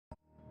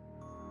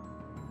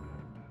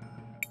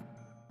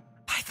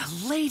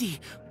lady!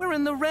 We're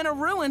in the Rena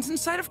ruins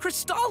inside of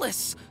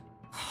Crystallis!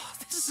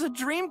 This is a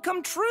dream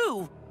come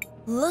true!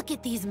 Look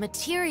at these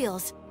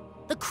materials.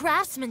 The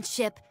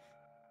craftsmanship.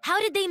 How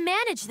did they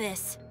manage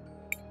this?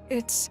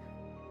 It's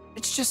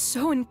just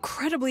so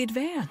incredibly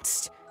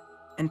advanced.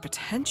 And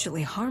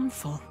potentially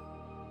harmful.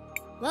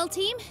 Well,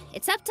 team,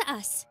 it's up to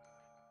us.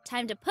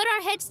 Time to put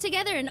our heads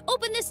together and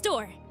open this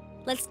door.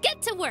 Let's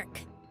get to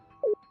work.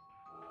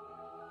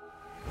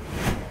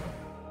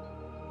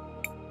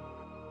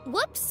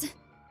 Whoops.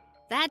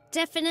 That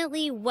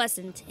definitely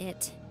wasn't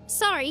it.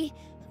 Sorry.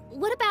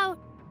 What about...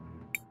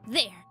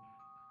 there.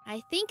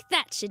 I think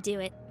that should do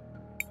it.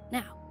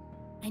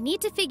 Now, I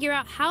need to figure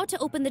out how to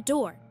open the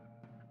door.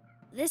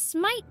 This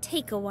might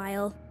take a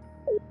while.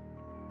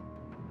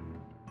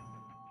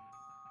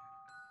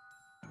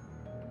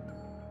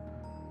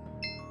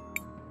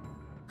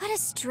 What a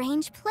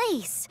strange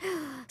place.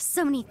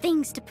 So many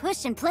things to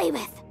push and play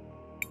with.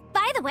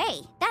 By the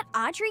way, that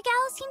Audrey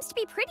gal seems to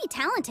be pretty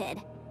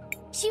talented.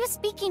 She was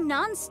speaking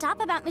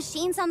non-stop about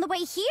machines on the way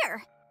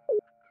here.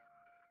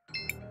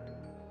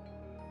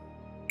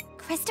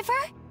 Christopher?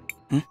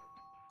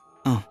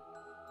 Oh,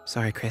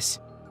 sorry, Cris.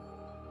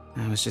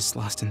 I was just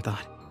lost in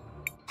thought.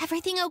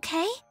 Everything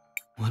okay?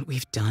 What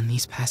we've done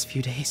these past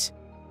few days,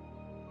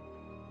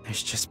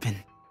 there's just been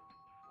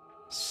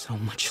so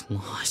much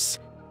loss.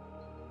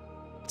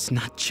 It's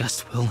not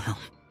just Wilhelm.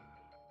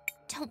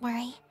 Don't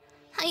worry.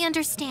 I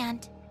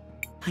understand.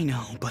 I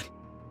know, but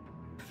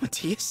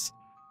Matthias?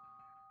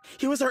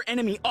 He was our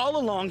enemy all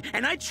along,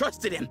 and I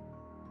trusted him.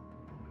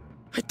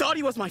 I thought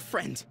he was my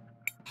friend.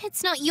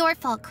 It's not your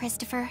fault,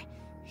 Christopher.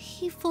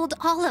 He fooled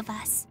all of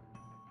us.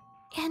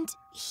 And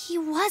he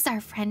was our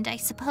friend, I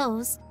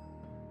suppose.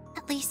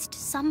 At least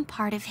some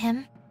part of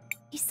him.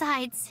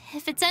 Besides,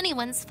 if it's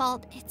anyone's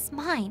fault, it's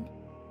mine.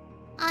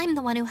 I'm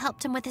the one who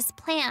helped him with his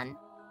plan.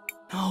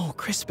 No,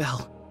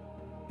 Crisbell.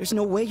 There's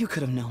no way you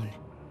could have known.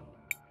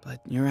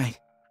 But you're right.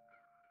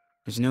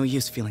 There's no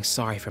use feeling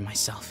sorry for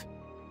myself.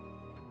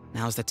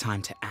 Now's the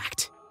time to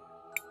act.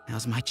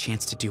 Now's my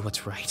chance to do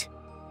what's right.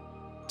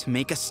 To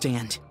make a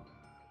stand.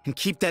 And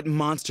keep that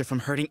monster from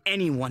hurting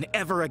anyone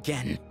ever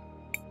again.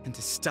 And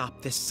to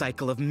stop this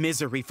cycle of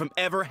misery from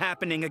ever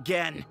happening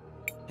again.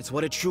 It's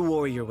what a true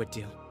warrior would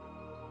do.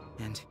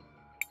 And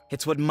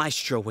it's what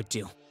Maestro would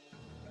do.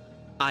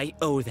 I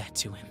owe that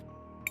to him.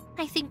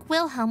 I think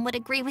Wilhelm would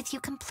agree with you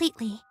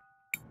completely.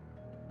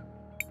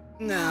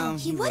 No,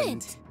 he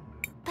wouldn't.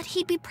 But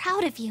he'd be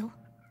proud of you.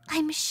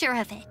 I'm sure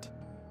of it.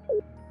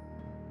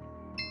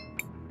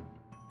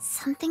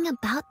 Something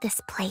about this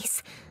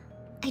place.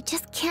 I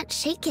just can't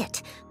shake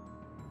it.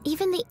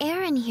 Even the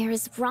air in here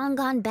is wrong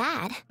gone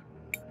bad.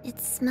 It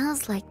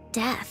smells like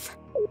death.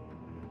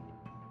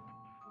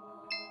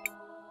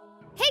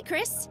 Hey,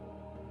 Cris.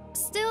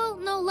 Still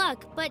no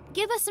luck, but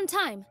give us some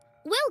time.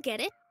 We'll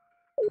get it.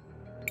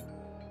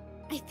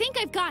 I think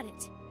I've got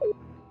it.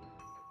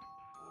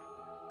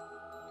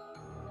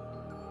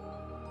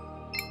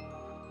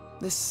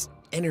 This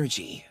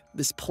energy,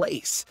 this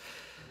place.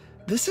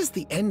 This is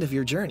the end of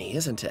your journey,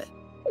 isn't it?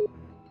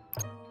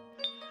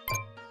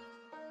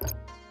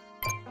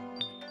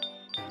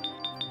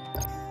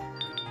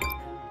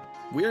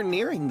 We're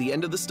nearing the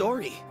end of the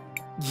story.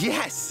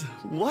 Yes!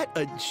 What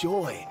a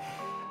joy!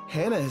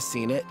 Hannah has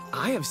seen it,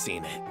 I have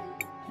seen it.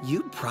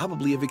 You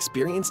probably have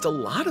experienced a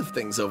lot of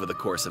things over the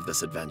course of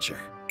this adventure.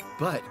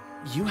 But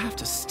you have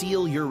to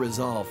steel your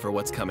resolve for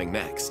what's coming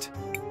next.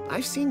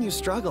 I've seen you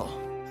struggle,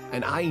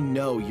 and I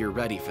know you're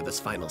ready for this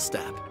final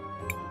step.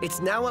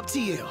 It's now up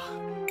to you.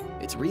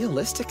 It's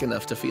realistic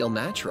enough to feel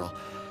natural,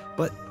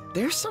 but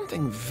there's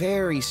something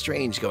very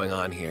strange going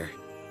on here.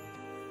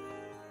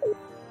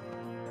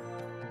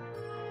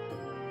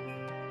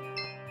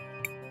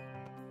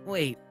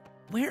 Wait,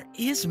 where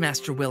is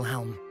Master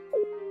Wilhelm?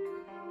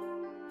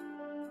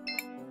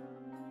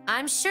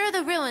 I'm sure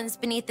the ruins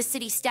beneath the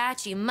city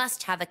statue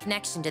must have a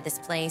connection to this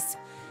place.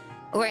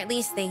 Or at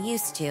least they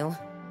used to,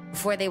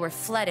 before they were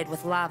flooded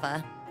with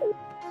lava.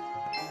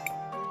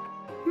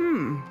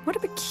 What a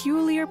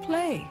peculiar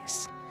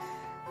place.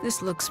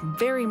 This looks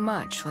very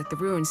much like the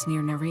ruins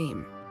near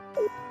Narim.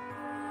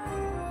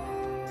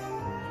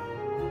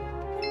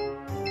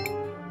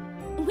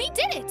 We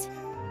did it!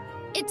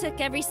 It took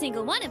every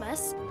single one of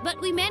us, but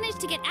we managed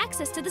to get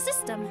access to the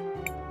system.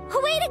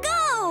 Way to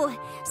go!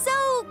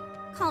 So,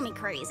 call me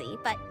crazy,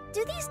 but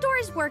do these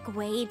doors work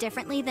way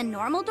differently than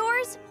normal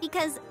doors?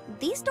 Because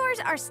these doors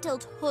are still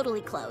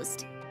totally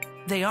closed.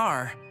 They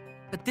are,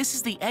 but this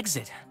is the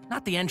exit,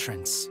 not the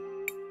entrance.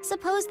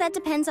 Suppose that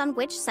depends on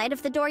which side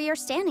of the door you're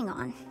standing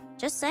on.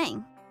 Just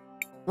saying.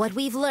 What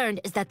we've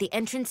learned is that the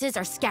entrances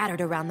are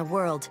scattered around the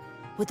world,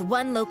 with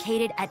one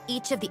located at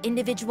each of the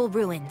individual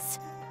ruins.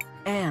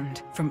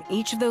 And from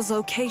each of those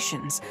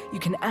locations, you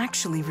can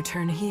actually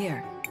return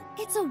here.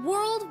 It's a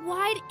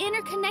worldwide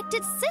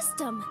interconnected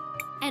system.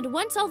 And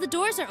once all the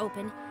doors are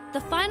open,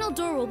 the final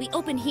door will be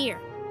open here.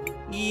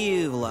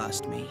 You've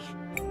lost me.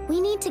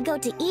 We need to go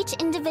to each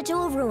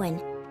individual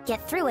ruin,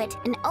 get through it,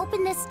 and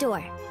open this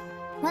door.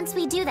 Once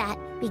we do that,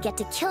 we get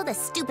to kill the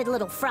stupid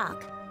little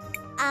frog.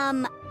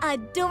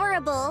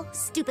 Adorable,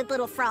 stupid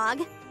little frog.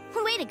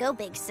 Way to go,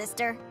 big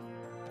sister.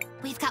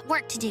 We've got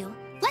work to do.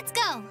 Let's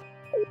go!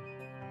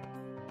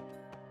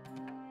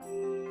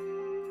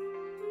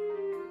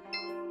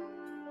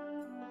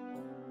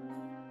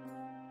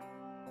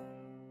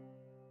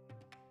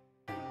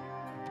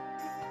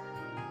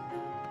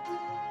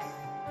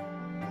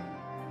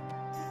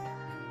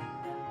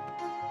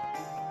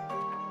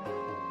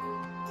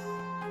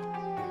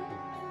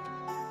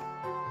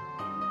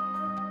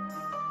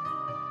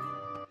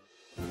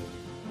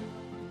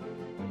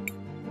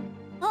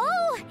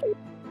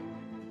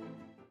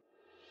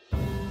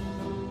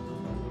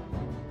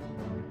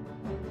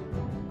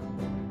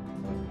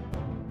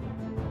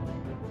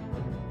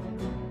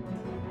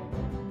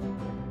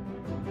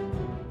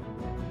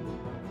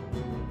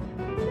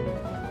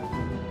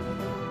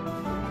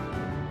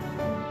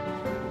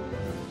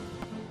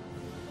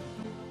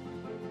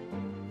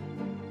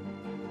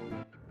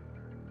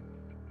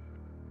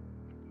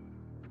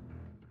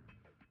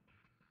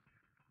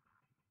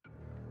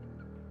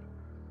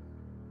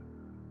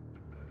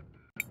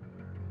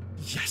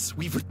 Yes,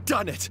 we've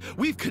done it!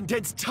 We've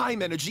condensed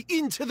time energy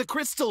into the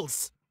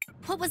crystals!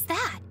 What was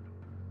that?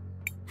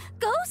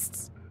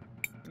 Ghosts?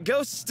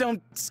 Ghosts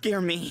don't scare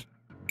me.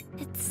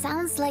 It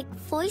sounds like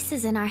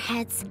voices in our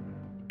heads.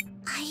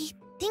 I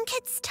think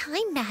it's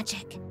time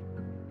magic.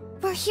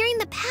 We're hearing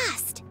the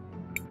past.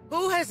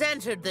 Who has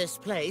entered this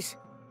place?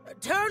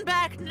 Turn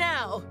back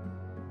now!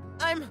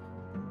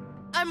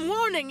 I'm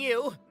warning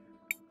you!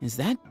 Is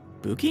that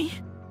Buki?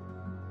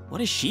 What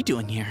is she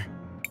doing here?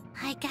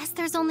 I guess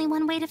there's only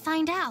one way to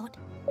find out.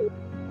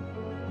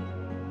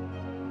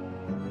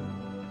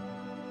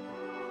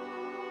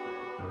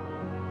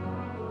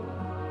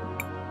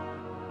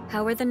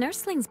 How are the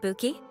nurslings,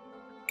 Buki?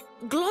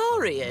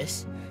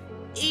 Glorious!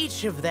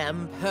 Each of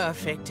them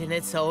perfect in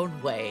its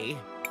own way.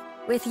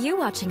 With you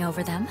watching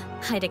over them,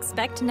 I'd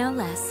expect no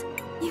less.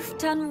 You've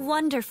done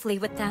wonderfully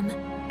with them.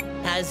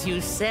 As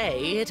you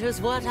say, it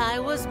is what I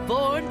was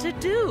born to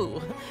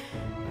do.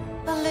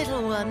 The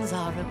little ones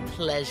are a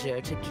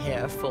pleasure to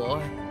care for.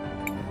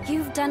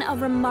 You've done a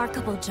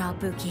remarkable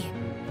job, Buki.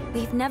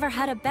 We've never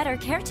had a better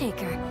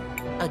caretaker.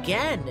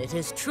 Again, it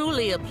is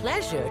truly a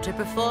pleasure to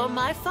perform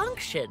my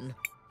function.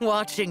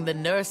 Watching the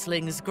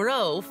nurslings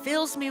grow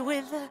fills me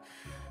with...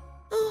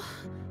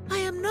 I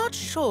am not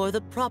sure the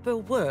proper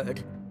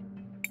word.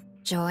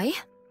 Joy?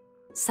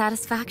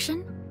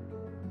 Satisfaction?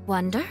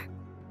 Wonder?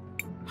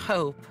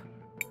 Hope.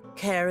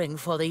 Caring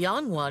for the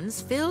young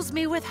ones fills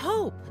me with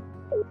hope.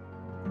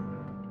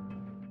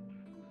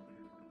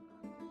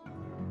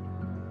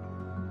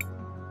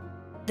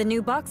 The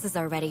new boxes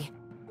are ready.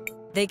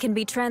 They can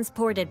be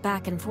transported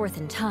back and forth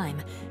in time,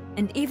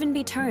 and even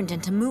be turned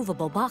into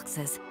movable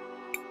boxes.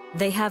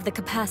 They have the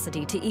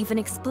capacity to even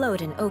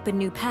explode and open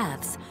new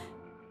paths.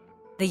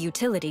 The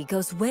utility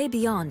goes way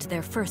beyond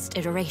their first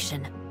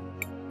iteration.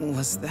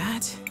 Was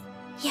that?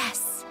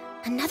 Yes,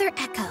 another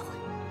echo.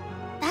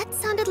 That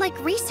sounded like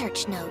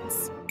research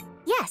notes.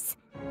 Yes,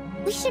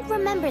 we should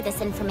remember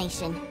this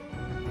information.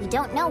 We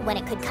don't know when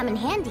it could come in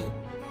handy.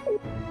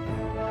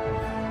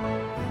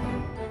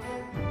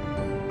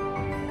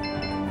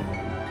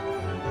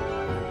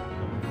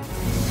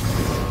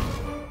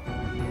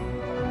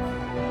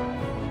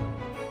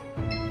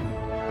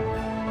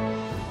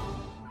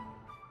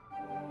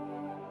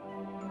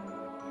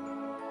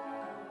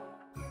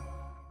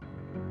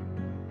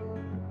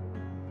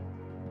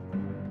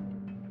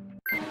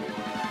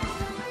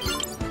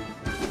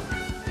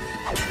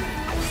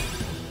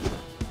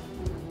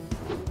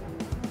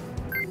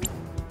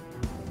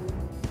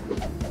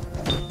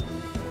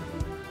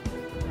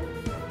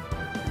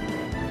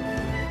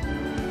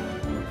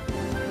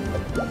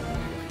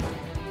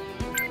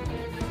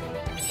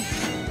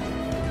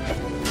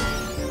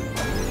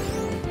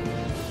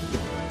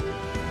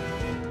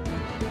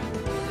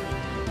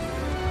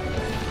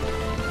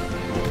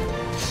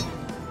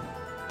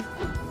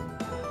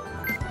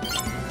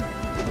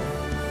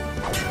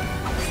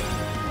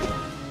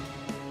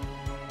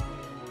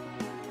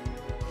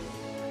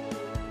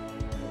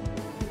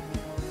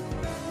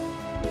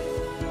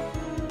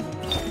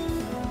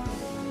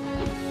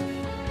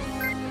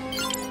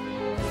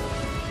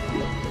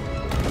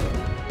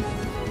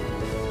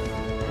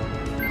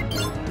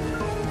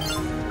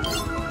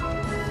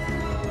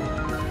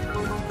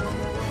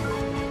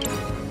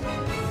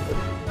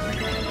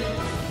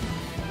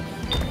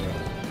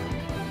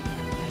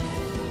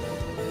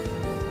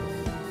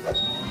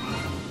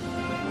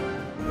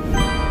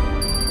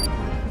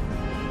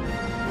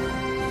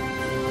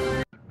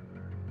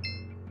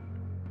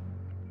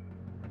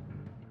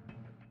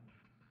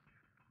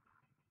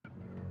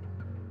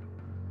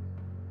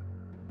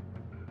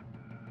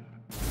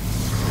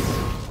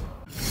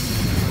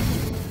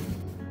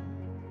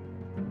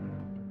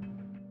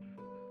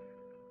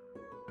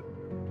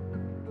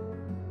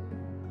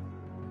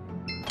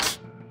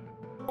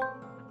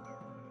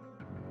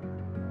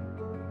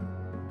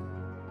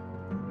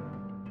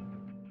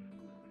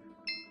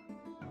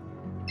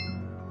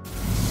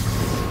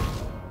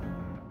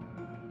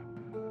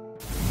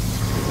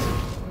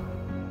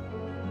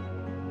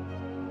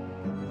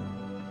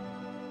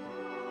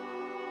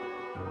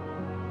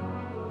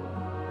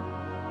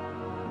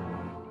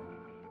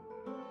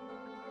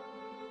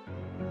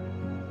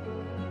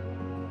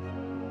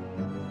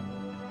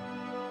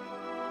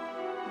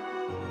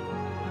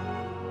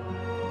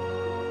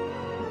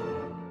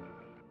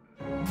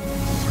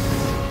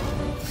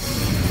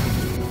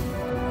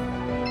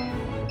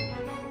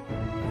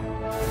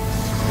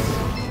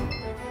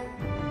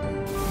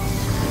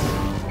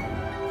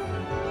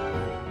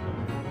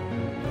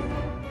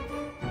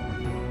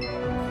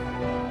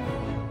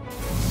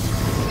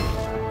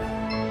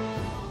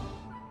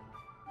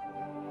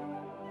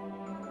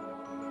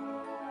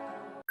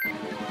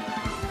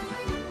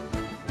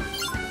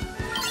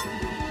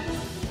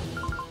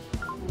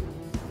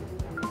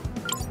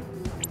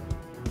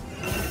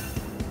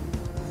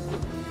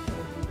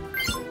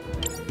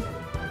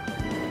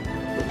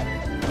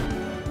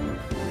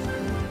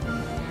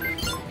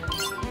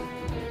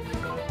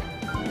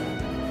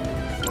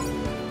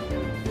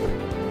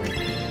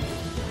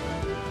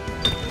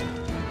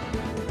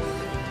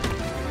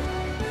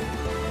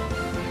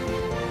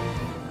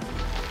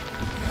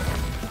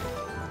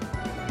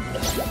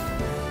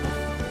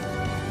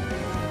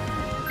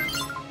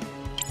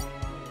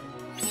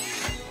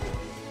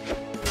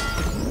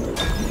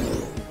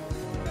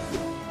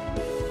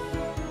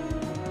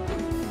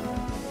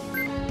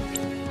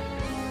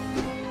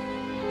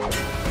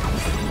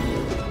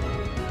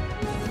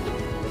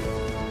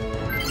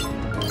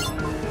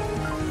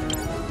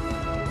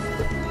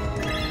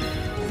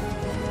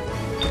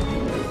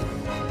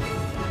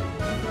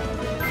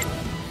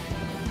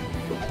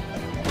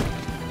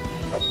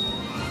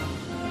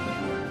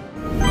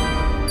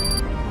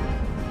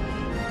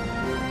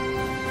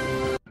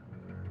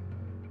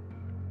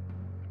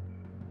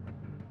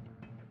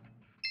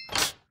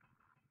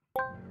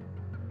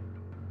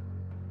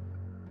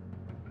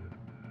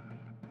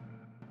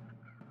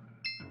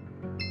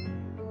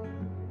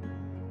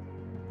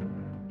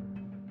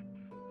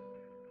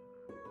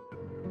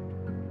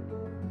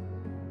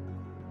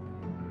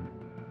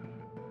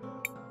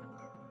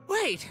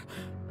 Wait,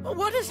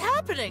 what is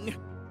happening?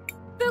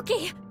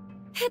 Buki!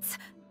 It's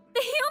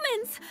the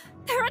humans!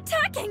 They're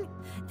attacking!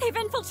 They've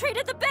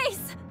infiltrated the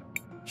base!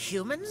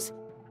 Humans?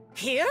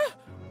 Here?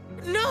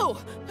 No!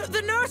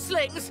 The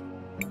nurslings!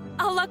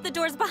 I'll lock the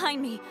doors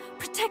behind me.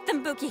 Protect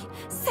them, Buki.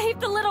 Save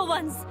the little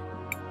ones.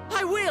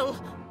 I will!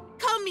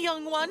 Come,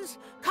 young ones!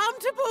 Come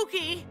to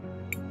Buki!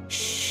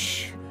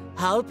 Shh!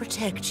 I'll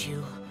protect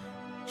you.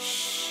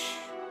 Shh!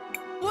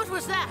 What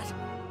was that?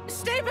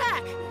 Stay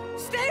back!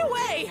 Stay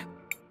away!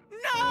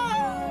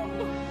 No!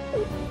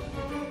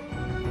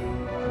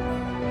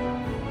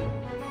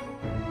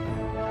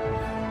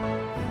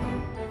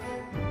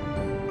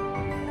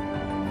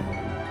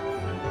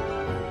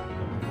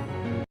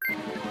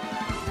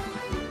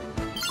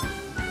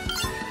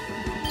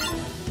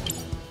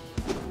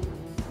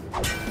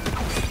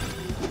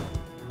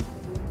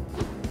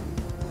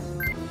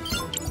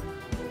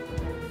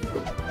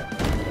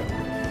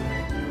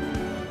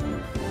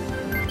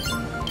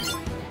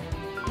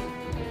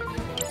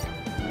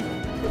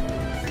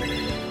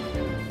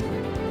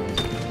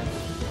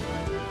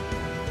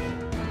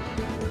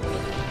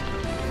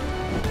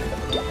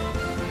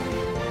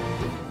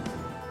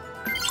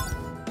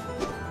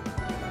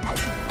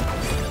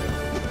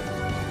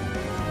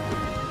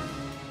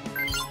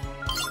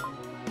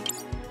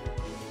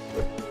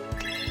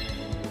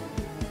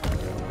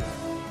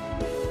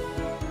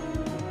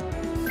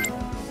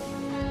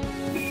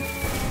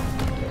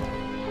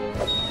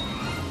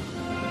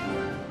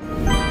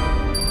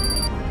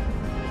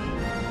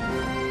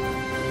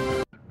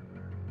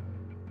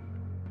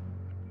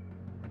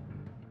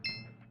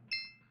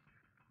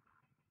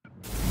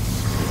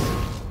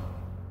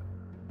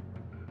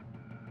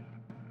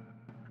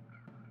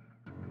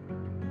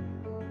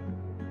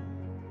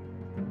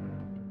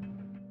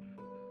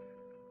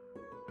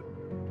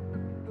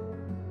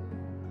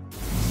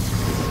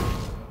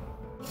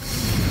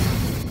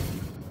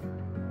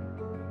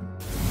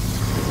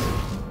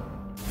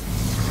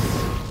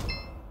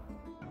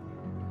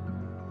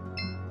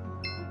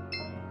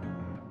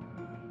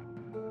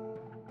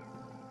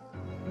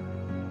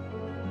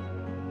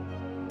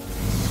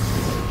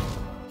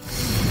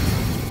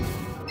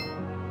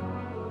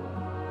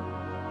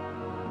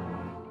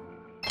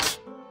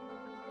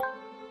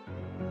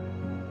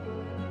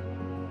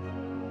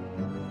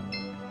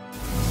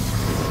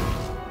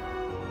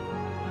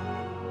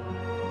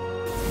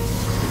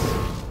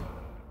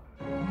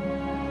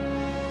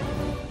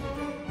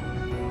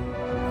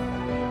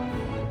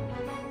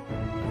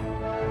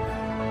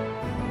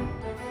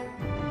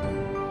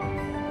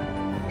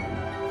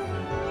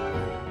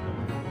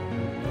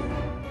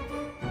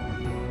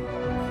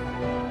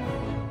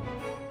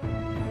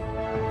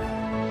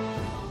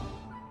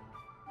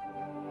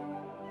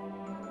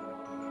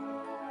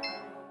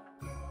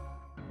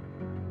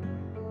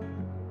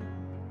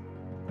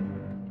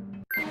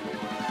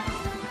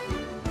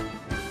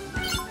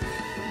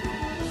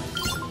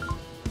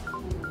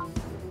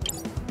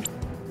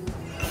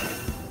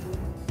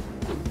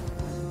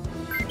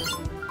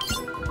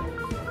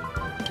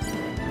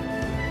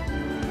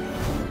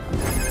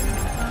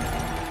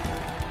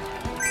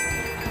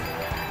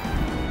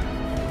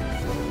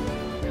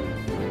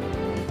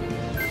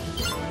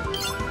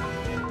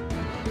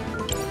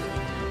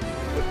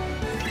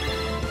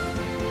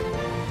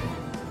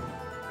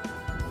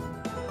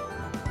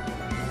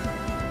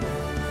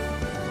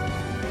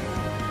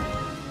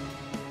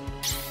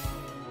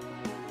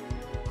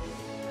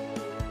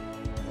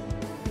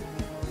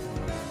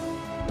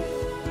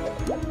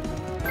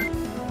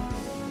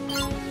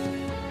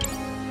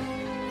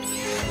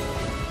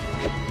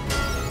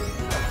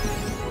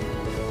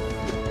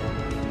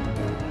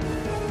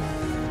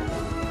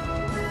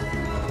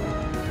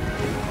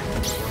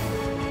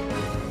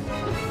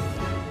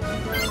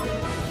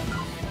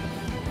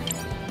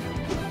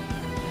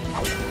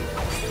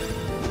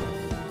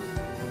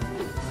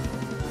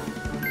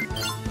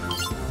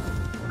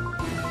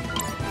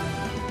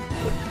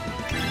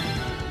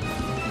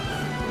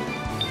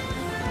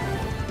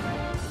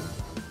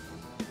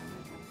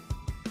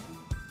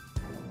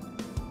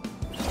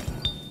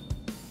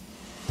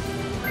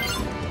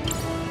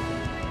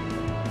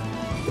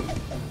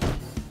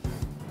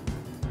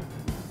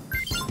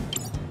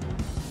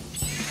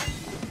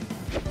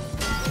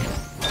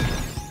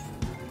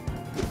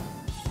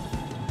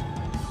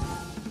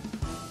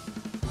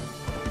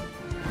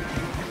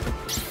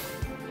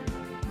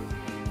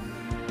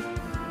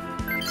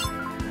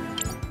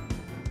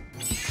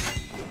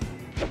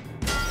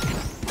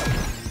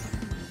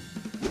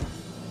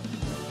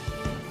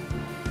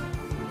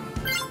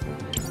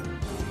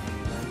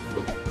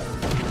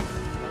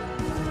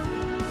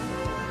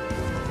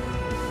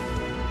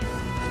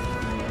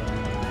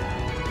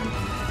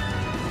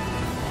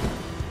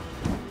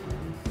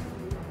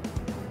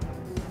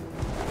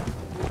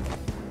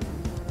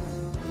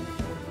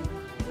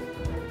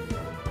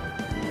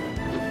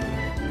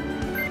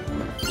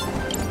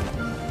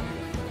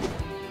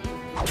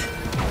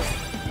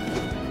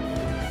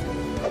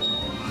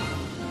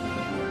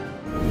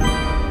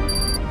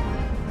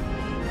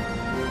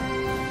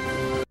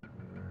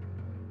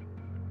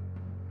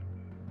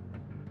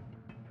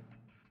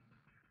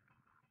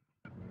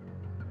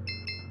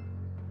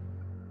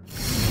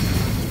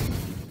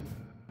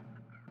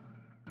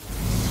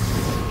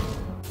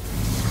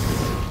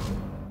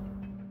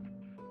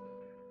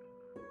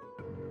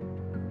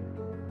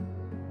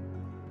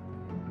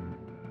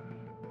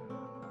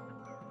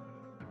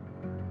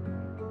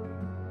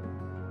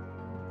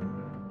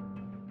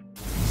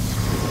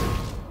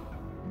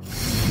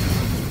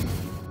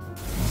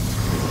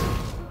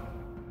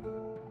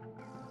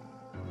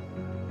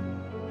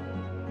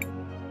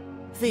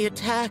 The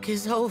attack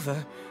is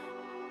over.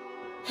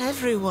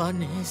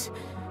 Everyone is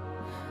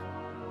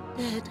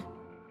dead.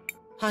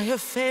 I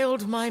have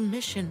failed my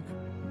mission.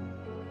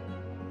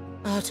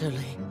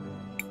 Utterly.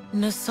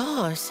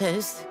 Nassar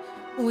says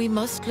we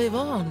must live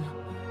on.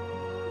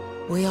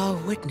 We are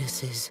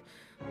witnesses,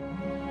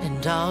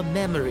 and our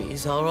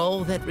memories are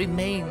all that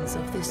remains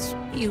of this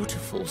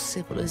beautiful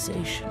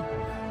civilization.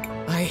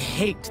 I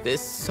hate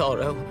this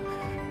sorrow.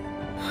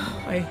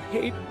 I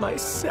hate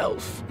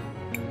myself.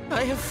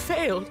 I have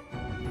failed.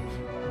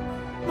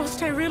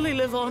 Must I really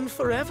live on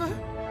forever?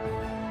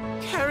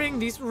 Carrying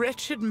these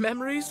wretched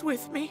memories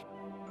with me?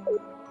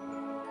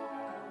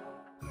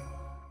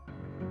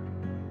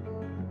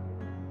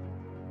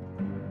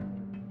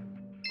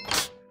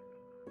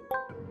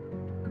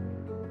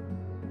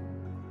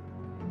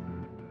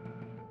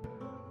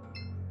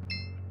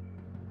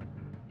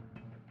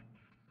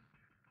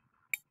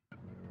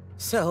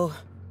 So,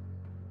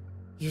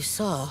 you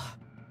saw.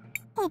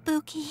 Oh,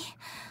 Buki.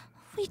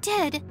 We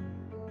did.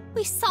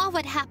 We saw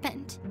what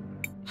happened.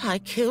 I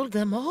killed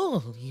them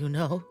all, you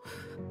know.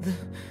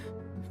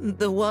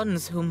 The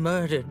ones who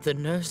murdered the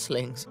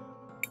nurslings.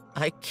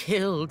 I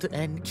killed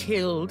and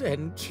killed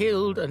and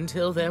killed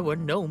until there were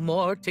no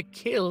more to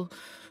kill.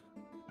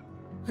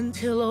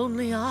 Until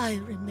only I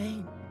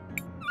remained.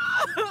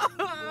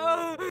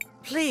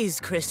 Please,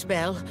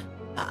 Crisbell.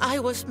 I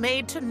was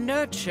made to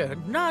nurture,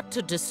 not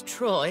to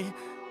destroy.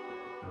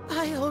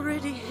 I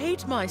already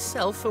hate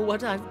myself for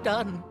what I've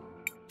done.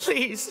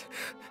 Please,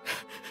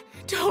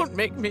 don't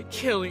make me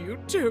kill you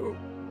too.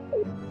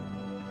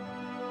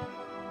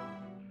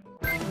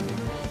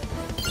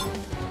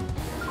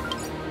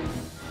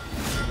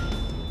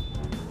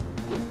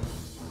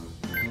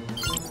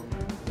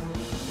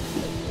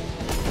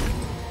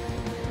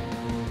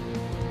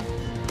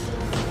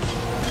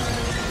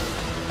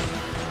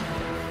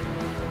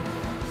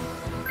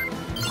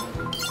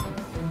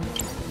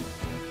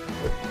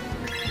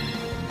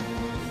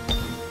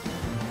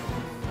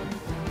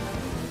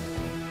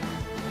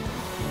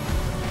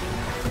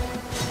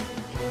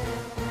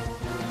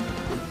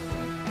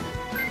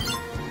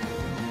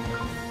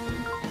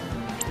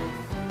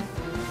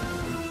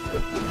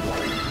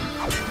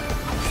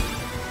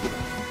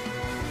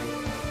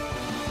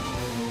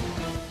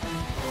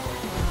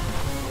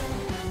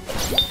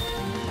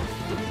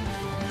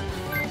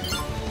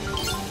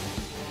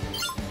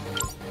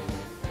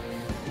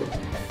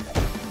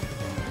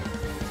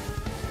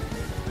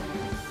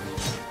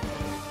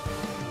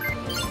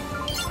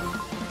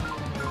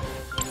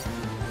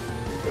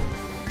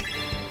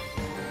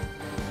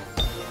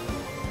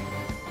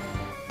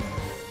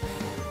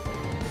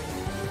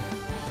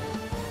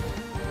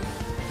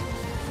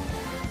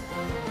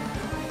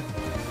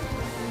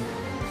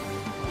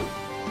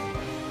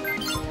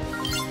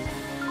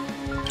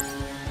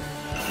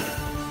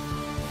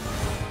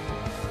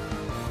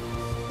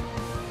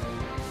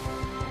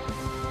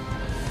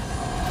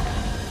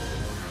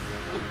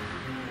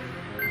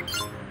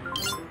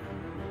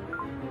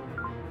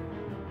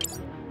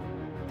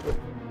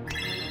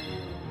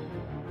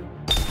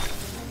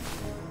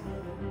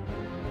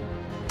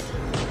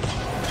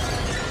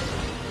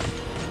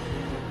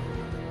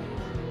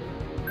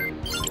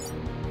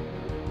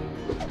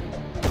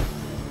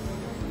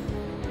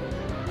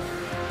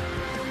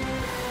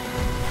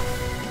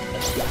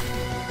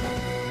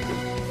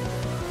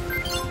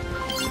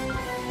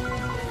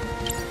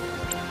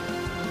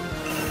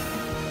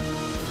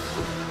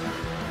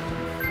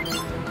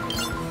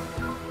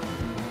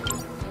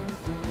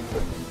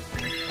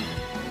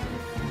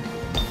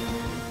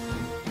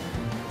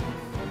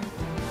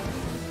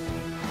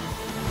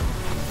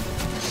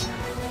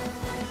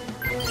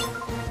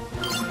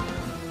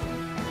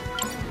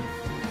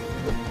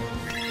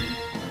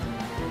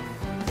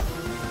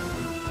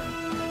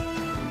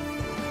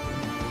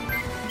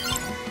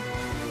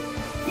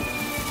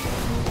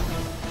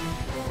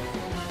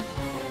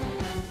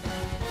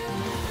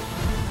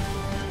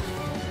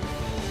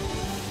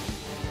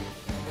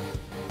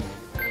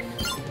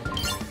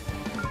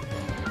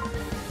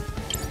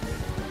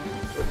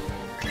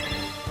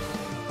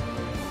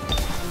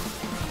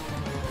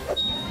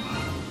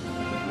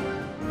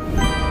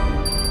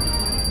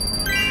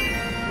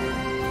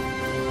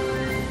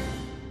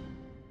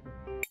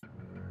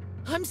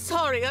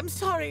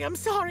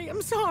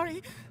 I'm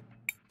sorry.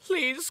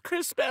 Please,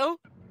 Crisbell.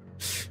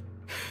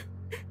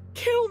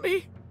 Kill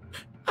me.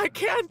 I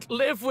can't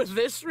live with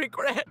this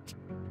regret.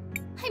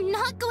 I'm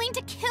not going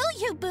to kill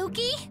you,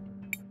 Buki.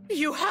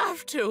 You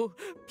have to.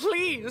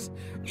 Please.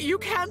 You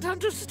can't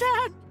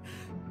understand.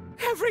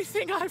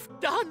 Everything I've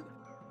done.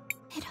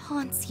 It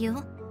haunts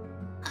you.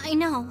 I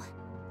know.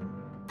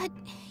 But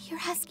you're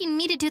asking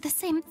me to do the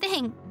same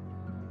thing.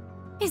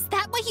 Is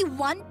that what you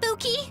want,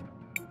 Buki?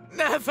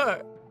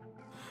 Never.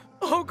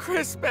 Oh,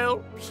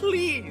 Crisbell,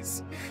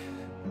 please.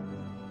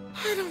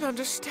 I don't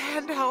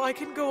understand how I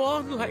can go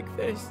on like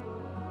this.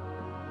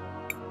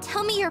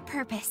 Tell me your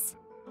purpose.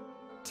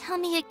 Tell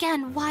me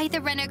again why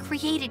the Renner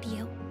created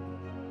you.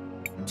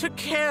 To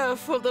care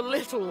for the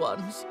little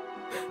ones.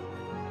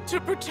 To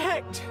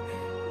protect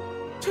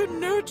to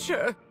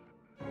nurture.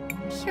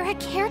 You're a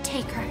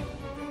caretaker.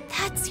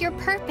 That's your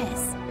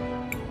purpose.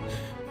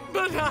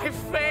 But I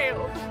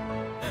failed.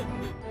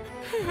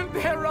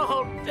 They're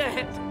all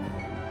dead.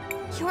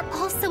 You're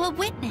also a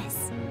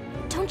witness.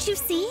 Don't you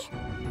see?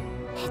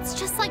 It's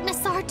just like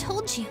Nassar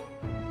told you.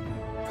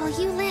 While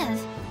you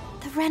live,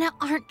 the Rena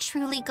aren't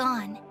truly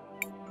gone.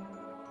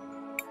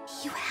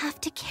 You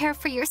have to care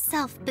for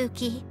yourself,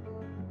 Buki.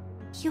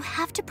 You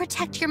have to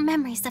protect your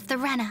memories of the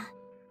Rena.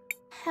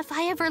 Have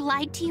I ever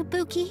lied to you,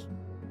 Buki?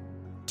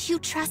 Do you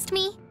trust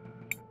me?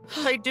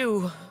 I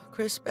do,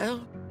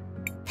 Crisbell.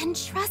 Then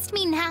trust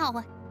me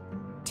now.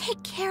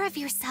 Take care of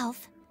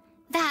yourself.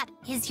 That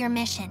is your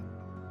mission.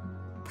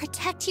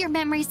 Protect your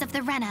memories of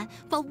the Rena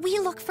while we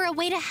look for a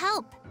way to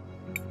help.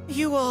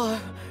 You are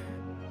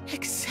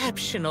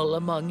exceptional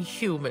among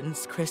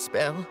humans,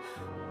 Crisbell.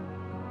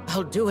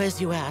 I'll do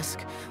as you ask,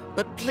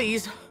 but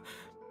please,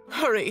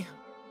 hurry.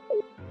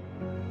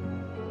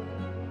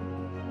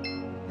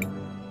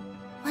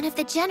 One of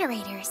the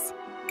generators.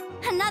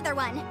 Another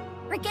one!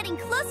 We're getting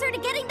closer to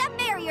getting that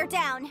barrier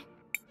down!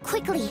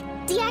 Quickly,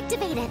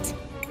 deactivate it!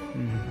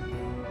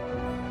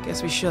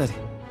 Guess we should.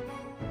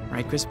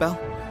 Right, Crisbell?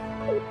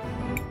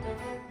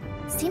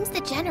 Seems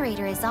the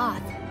generator is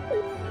off.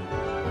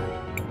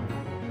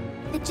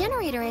 The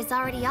generator is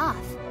already off.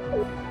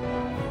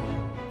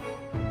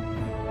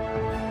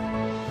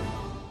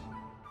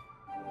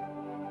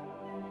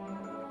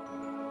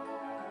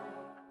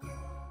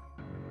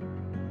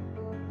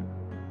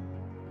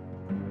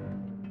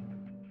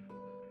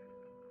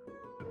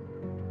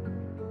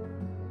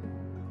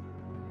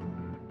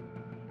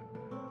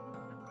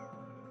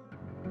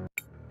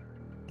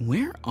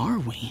 Where are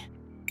we?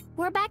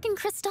 We're back in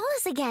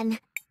Crystallis again.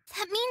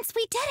 That means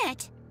we did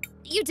it!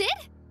 You did?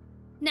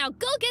 Now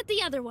go get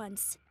the other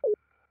ones.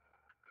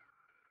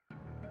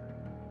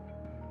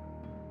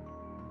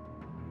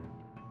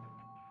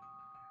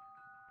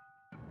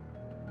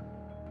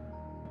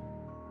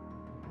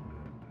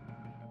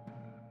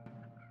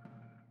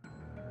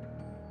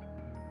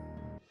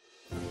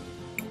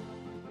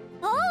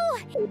 Oh!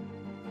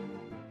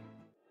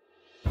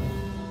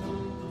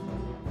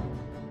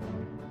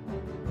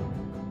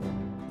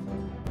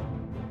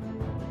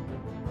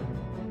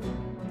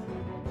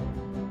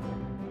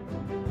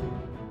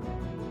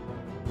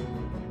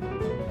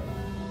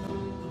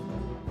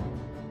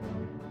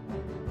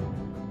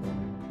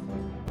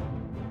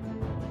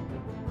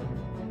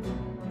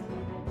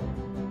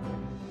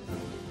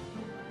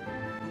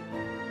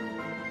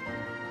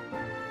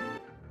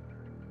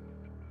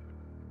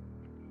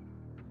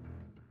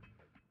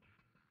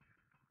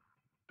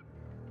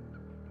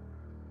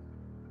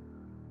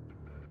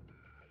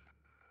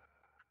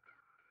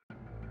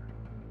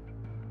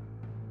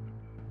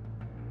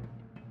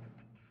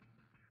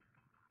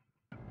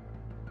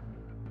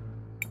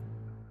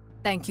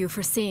 Thank you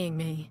for seeing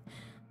me.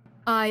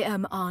 I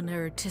am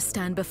honored to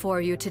stand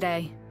before you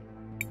today.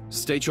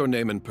 State your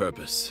name and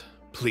purpose,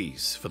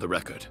 please, for the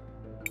record.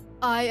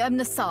 I am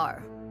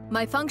Nassar.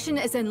 My function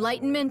is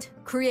enlightenment,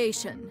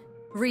 creation,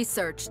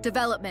 research,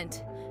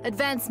 development,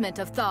 advancement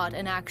of thought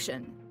and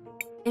action.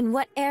 In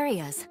what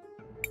areas?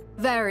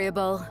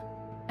 Variable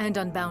and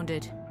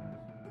unbounded.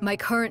 My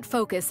current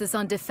focus is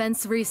on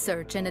defense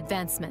research and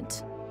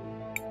advancement.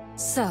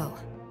 So,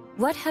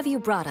 what have you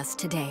brought us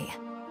today?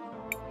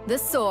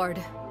 This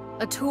sword,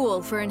 a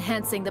tool for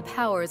enhancing the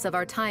powers of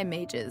our time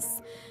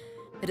mages.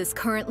 It is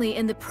currently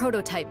in the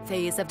prototype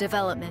phase of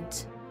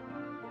development.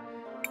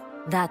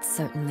 That's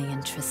certainly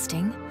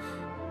interesting.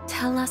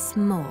 Tell us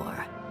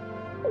more.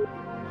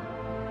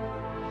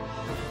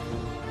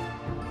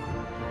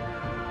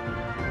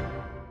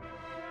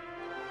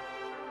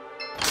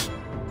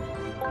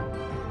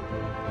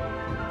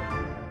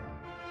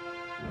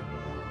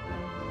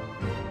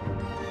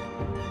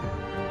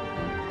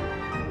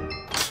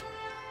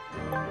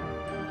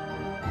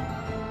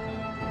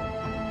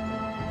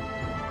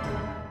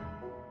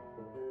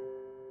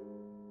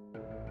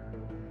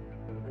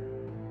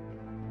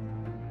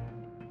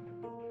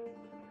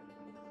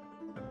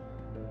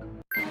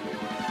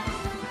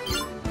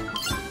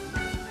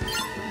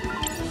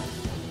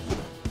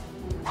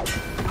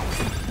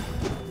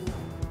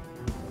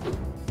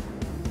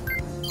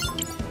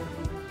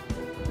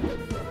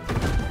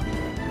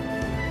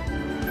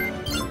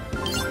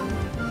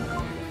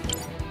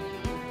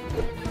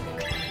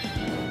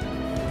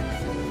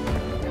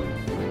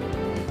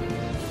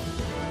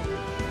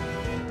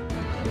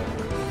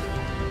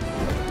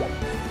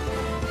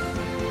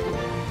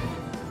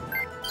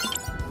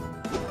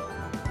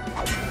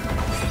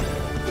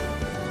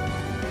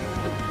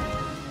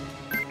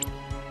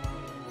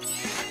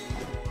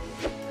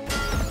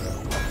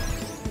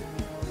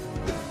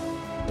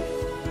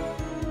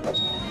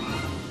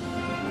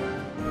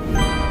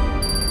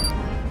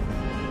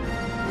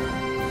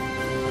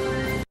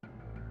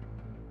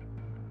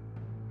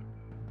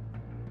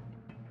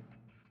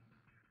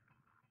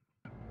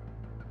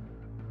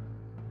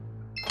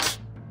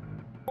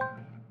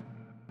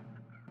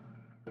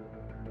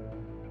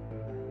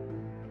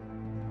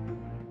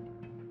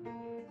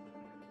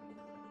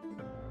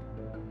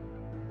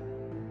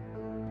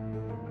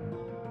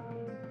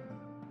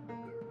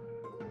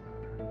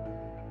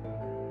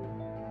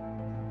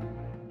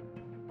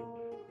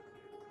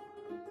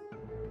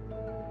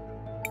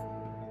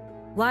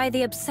 Why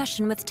the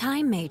obsession with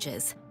time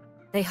mages?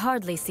 They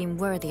hardly seem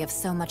worthy of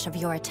so much of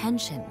your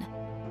attention.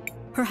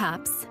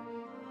 Perhaps.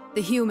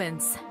 The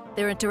humans,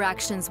 their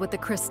interactions with the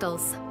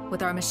crystals,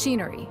 with our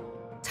machinery,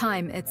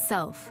 time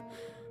itself.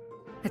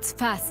 It's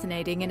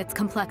fascinating in its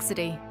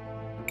complexity.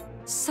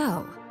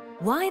 So,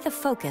 why the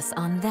focus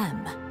on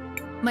them?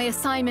 My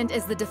assignment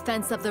is the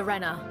defense of the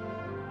Rena.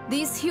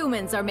 These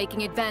humans are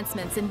making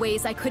advancements in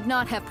ways I could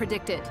not have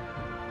predicted.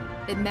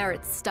 It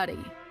merits study.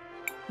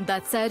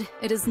 That said,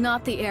 it is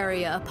not the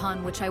area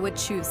upon which I would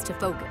choose to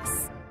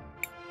focus.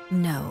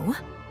 No?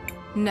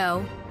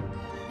 No.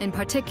 In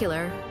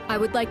particular, I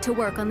would like to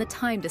work on the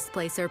Time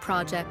Displacer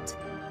project.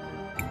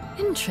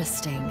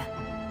 Interesting.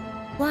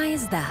 Why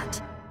is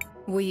that?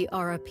 We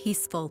are a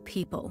peaceful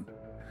people.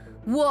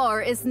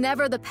 War is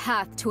never the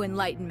path to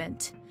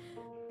enlightenment.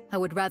 I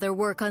would rather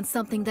work on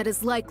something that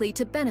is likely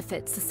to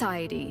benefit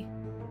society.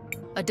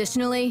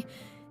 Additionally,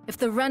 if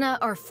the Rena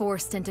are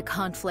forced into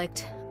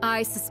conflict,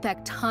 I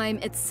suspect time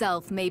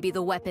itself may be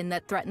the weapon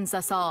that threatens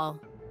us all.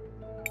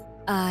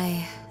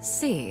 I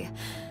see.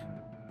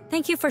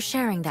 Thank you for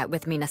sharing that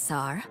with me,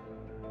 Nassar.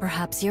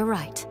 Perhaps you're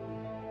right.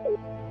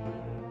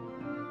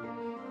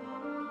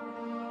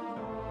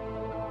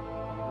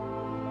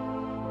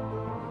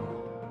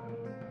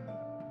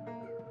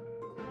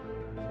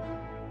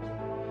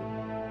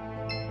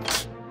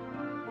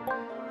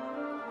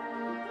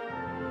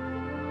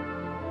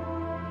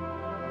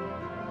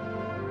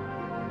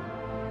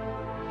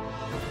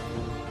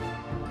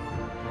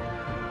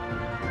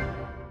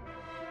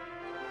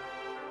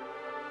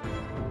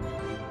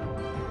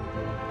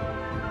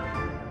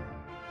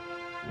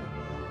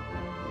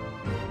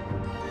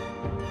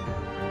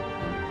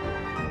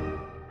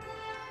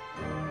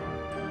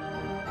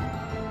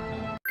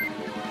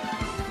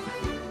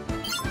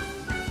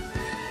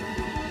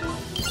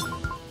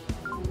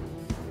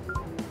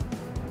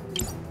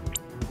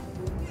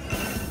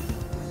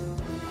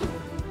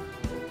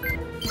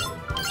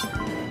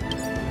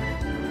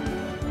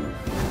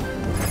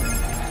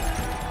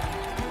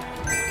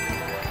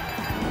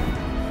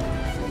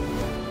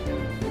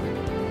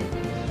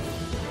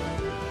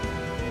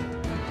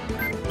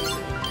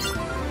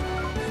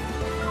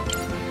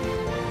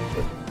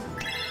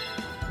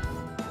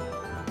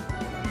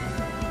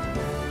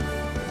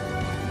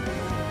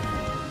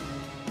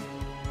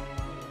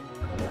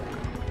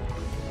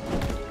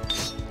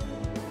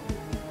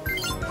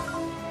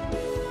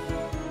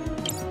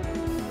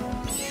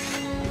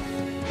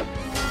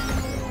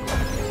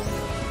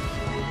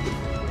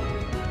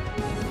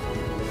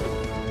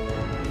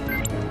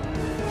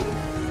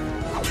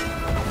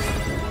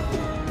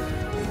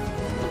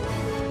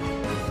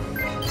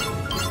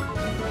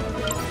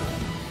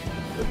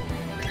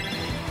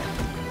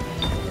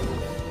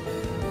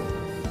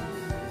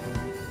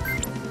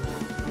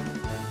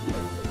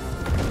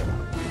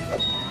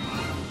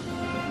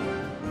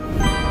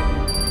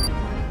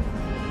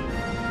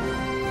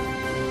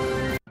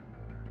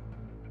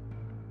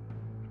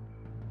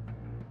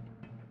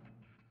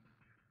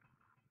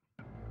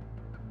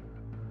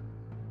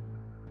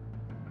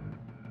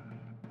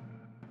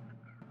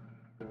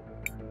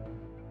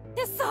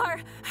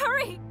 Nassar!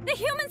 Hurry! The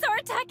humans are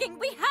attacking!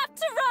 We have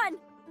to run!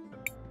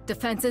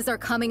 Defenses are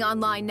coming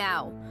online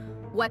now.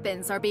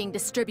 Weapons are being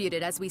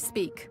distributed as we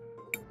speak.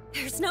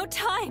 There's no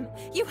time!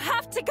 You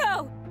have to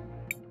go!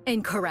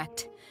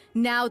 Incorrect.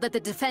 Now that the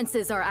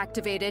defenses are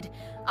activated,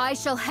 I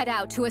shall head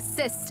out to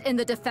assist in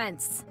the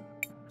defense.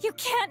 You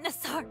can't,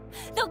 Nassar!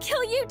 They'll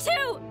kill you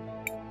too!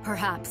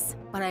 Perhaps,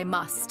 but I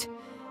must.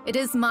 It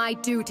is my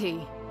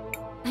duty.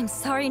 I'm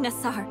sorry,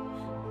 Nassar.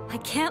 I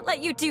can't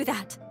let you do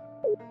that.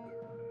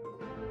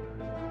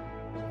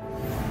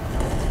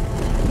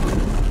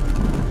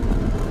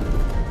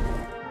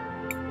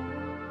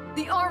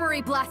 The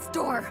armory blast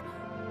door!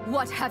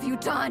 What have you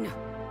done?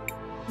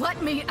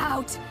 Let me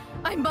out!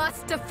 I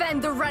must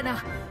defend the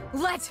Rena!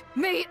 Let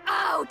me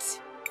out!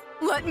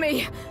 Let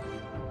me...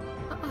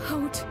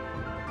 out.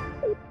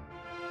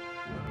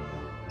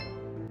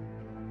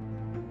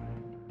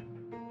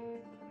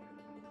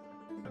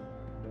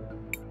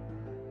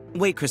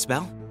 Wait, Cris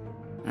Bell.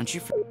 Aren't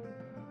you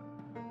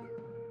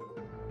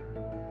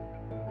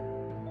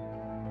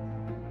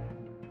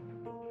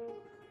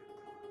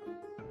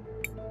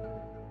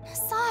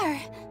Nassar!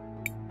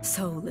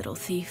 So, little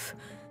thief.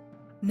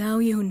 Now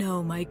you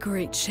know my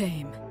great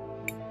shame.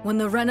 When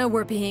the Rena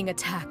were being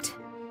attacked,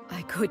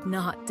 I could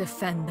not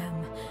defend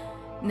them.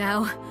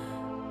 Now,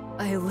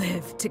 I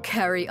live to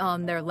carry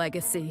on their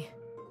legacy.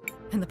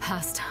 In the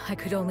past, I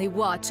could only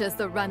watch as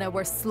the Rena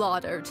were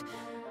slaughtered.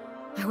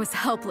 I was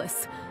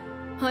helpless,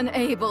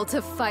 unable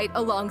to fight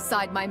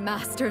alongside my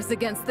masters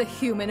against the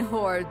human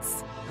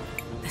hordes.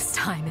 This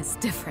time is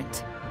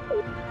different.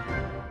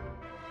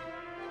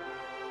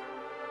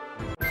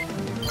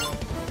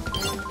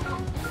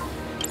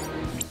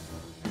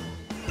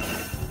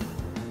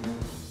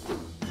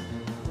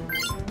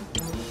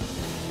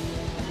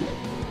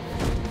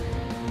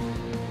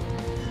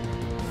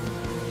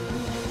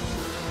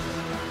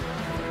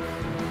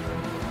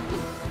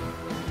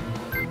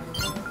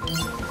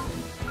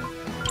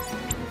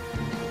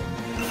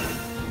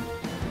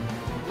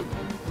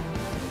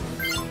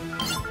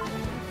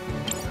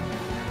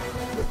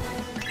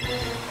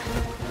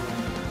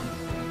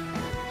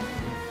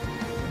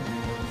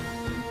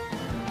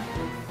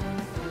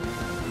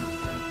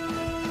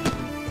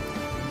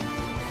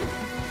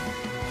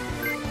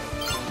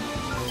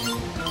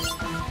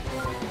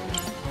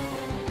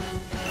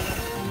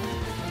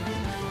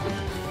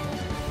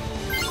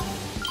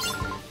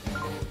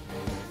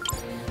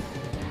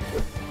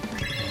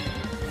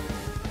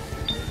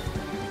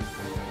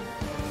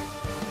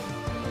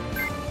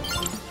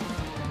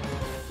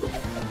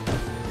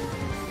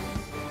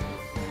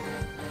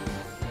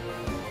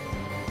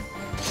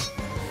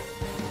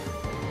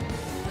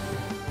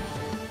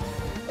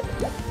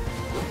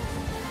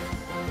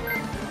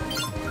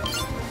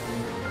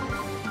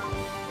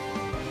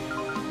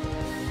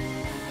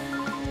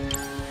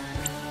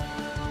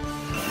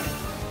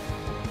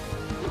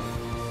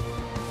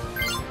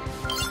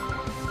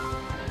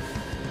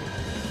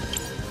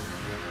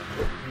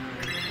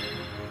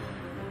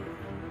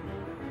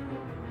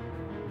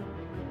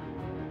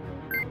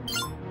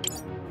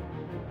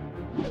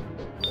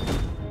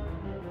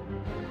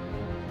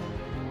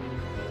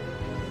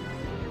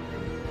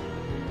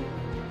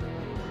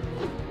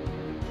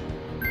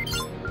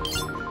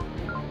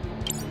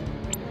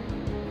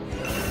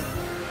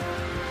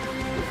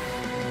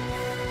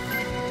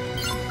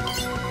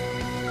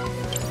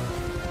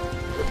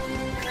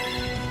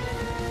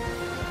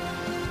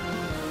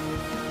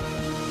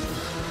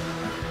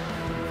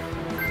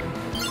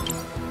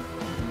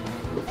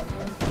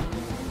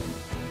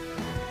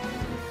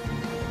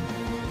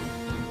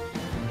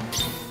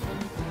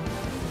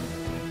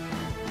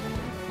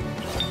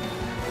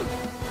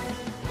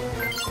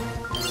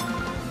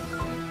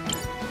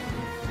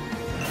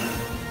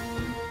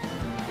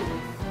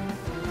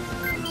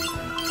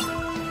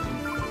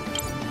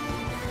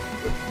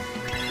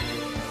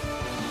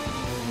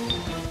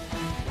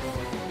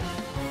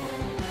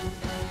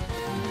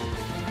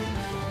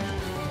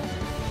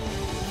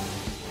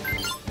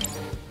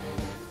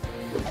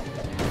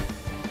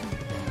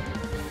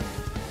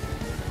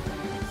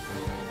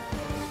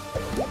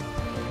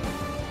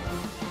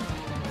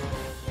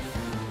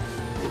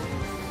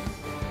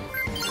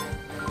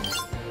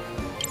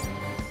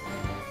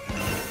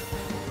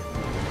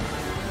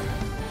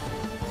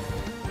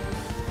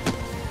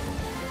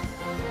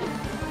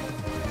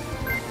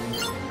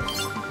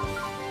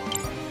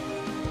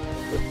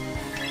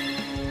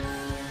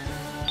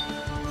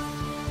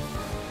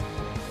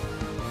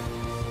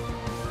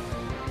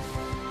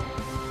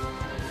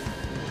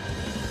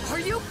 Are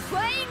you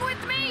playing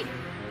with me?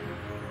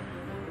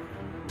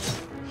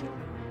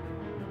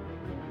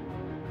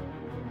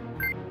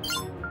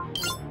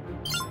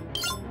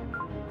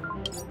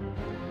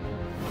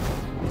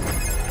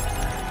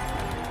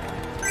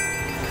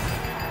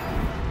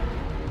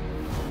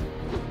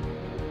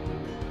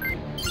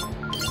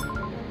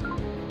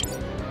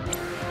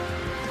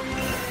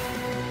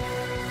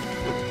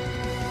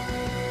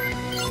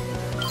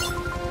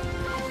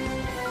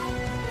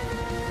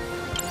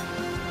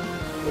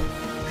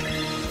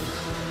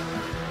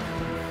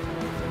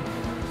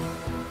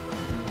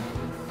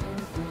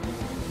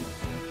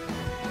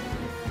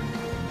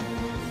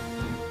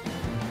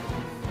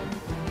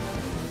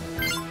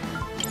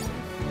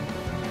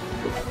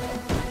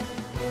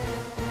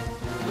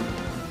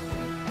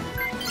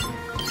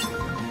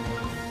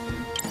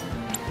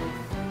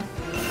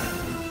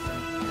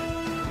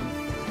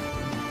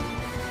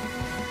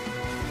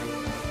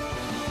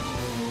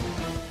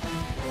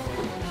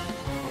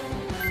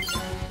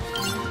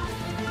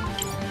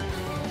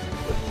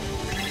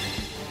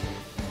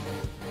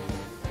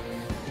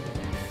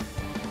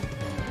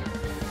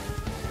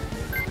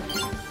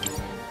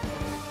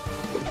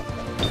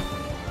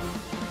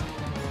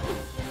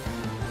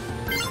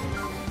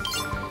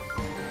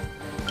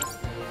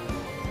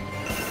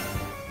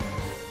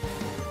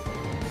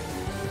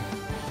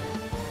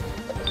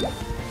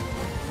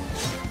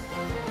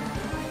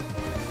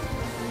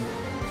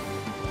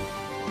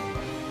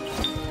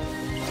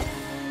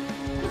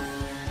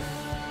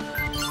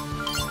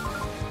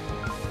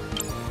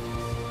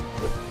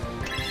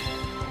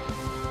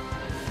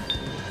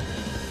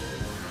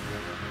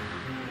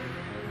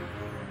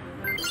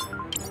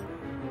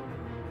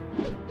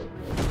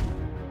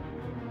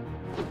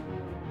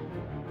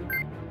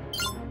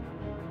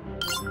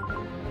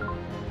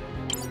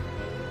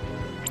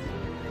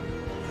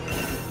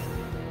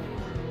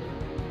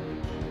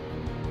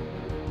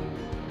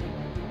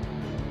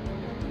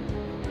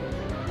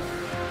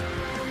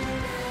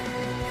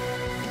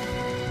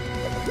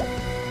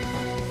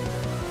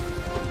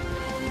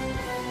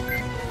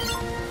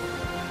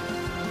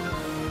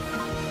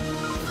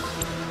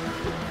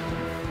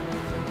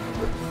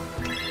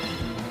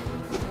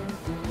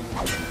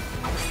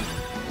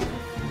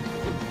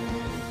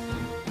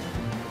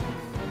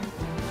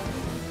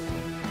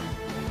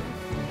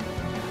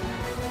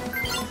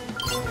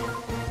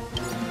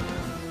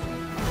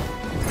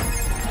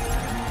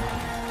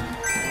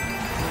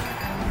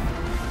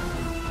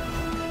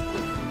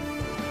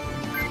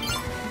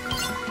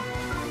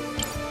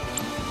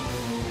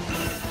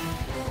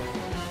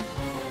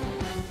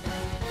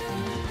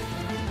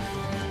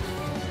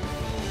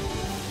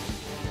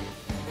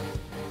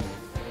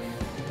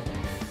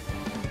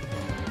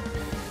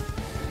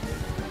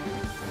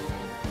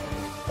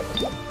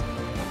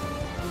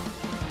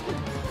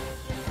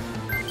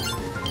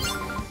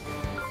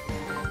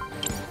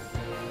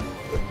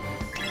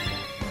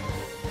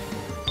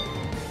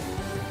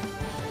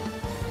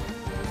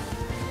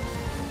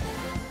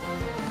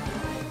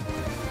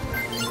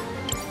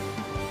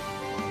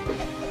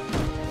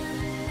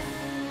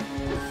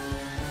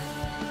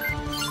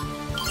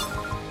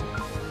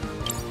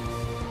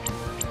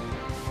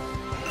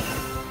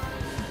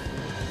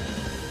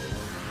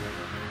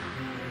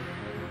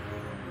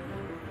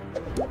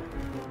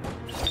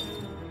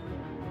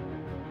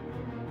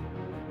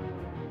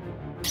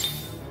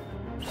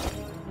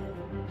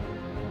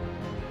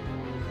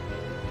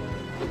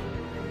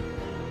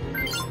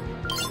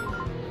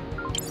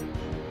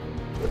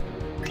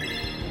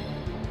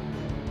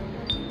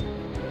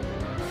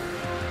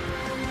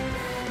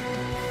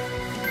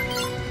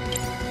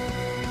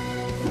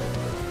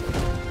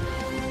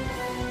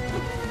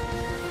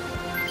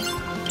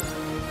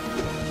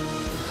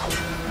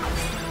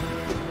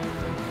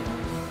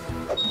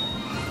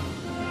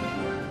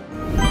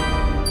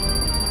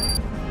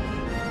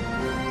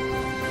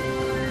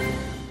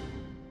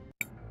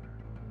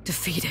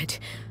 Defeated.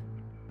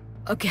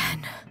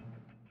 Again.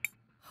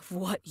 Of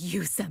what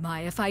use am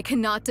I if I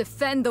cannot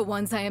defend the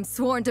ones I am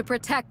sworn to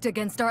protect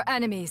against our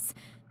enemies?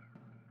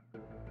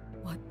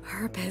 What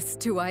purpose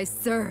do I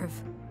serve?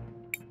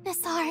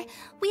 Nassar,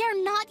 we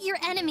are not your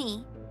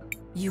enemy.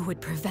 You would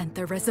prevent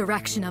the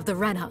resurrection of the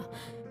Rena.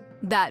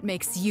 That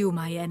makes you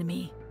my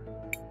enemy.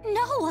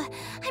 No,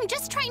 I'm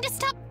just trying to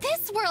stop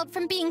this world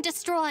from being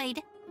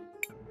destroyed.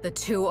 The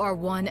two are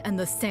one and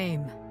the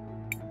same.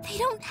 They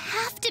don't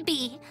have to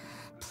be.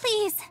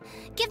 Please,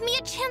 give me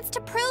a chance to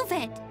prove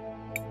it.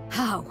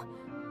 How?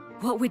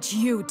 What would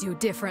you do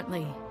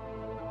differently?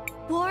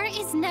 War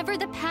is never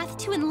the path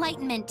to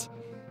enlightenment.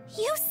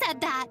 You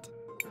said that.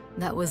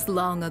 That was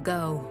long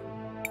ago.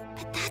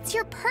 But that's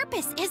your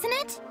purpose, isn't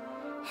it?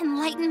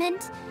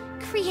 Enlightenment,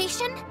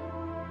 creation,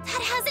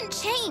 that hasn't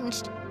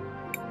changed.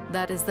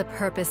 That is the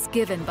purpose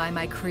given by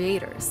my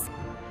creators.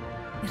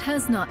 It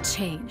has not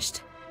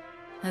changed,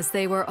 as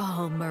they were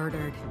all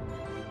murdered.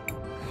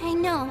 I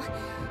know,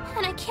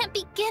 and I can't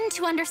begin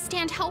to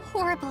understand how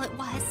horrible it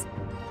was.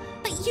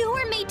 But you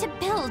were made to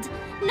build,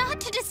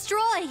 not to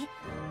destroy.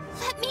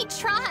 Let me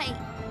try.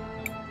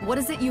 What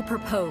is it you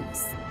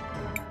propose?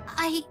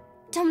 I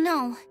don't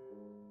know.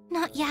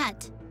 Not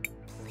yet.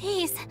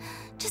 Please,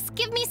 just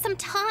give me some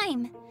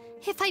time.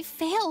 If I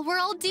fail, we're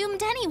all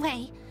doomed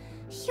anyway.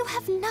 You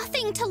have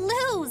nothing to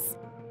lose.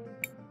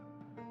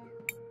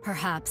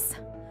 Perhaps.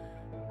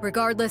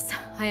 Regardless,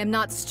 I am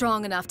not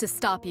strong enough to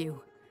stop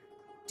you.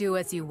 Do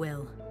as you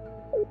will.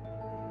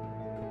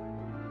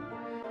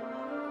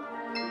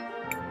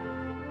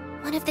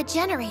 One of the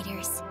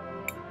generators.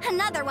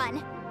 Another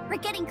one! We're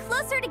getting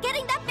closer to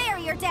getting that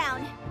barrier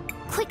down!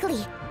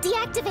 Quickly,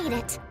 deactivate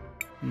it.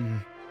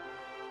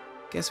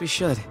 Guess we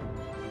should.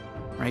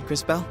 Right,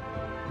 Cris Bell?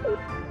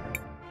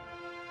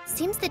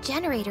 Seems the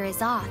generator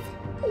is off.